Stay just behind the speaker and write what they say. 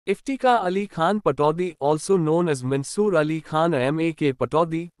Iftikhar Ali Khan Pataudi, also known as Mansoor Ali Khan M.A.K.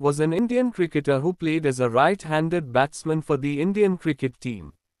 Pataudi, was an Indian cricketer who played as a right-handed batsman for the Indian cricket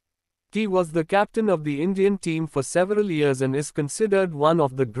team. He was the captain of the Indian team for several years and is considered one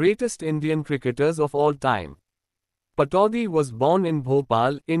of the greatest Indian cricketers of all time. Pataudi was born in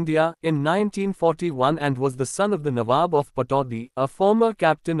Bhopal, India, in 1941 and was the son of the Nawab of Pataudi, a former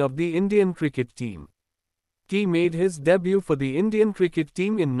captain of the Indian cricket team. He made his debut for the Indian cricket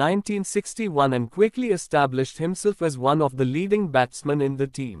team in 1961 and quickly established himself as one of the leading batsmen in the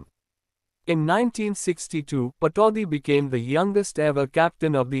team. In 1962, Pataudi became the youngest ever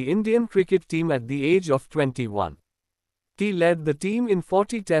captain of the Indian cricket team at the age of 21. He led the team in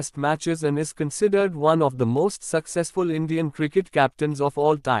 40 test matches and is considered one of the most successful Indian cricket captains of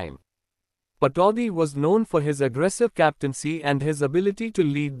all time. Pataudi was known for his aggressive captaincy and his ability to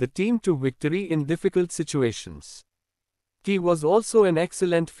lead the team to victory in difficult situations. He was also an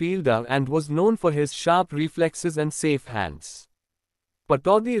excellent fielder and was known for his sharp reflexes and safe hands.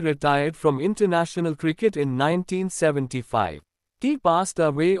 Pataudi retired from international cricket in 1975. He passed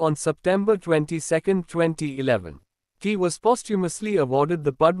away on September 22, 2011. He was posthumously awarded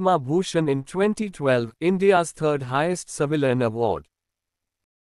the Padma Bhushan in 2012, India's third highest civilian award.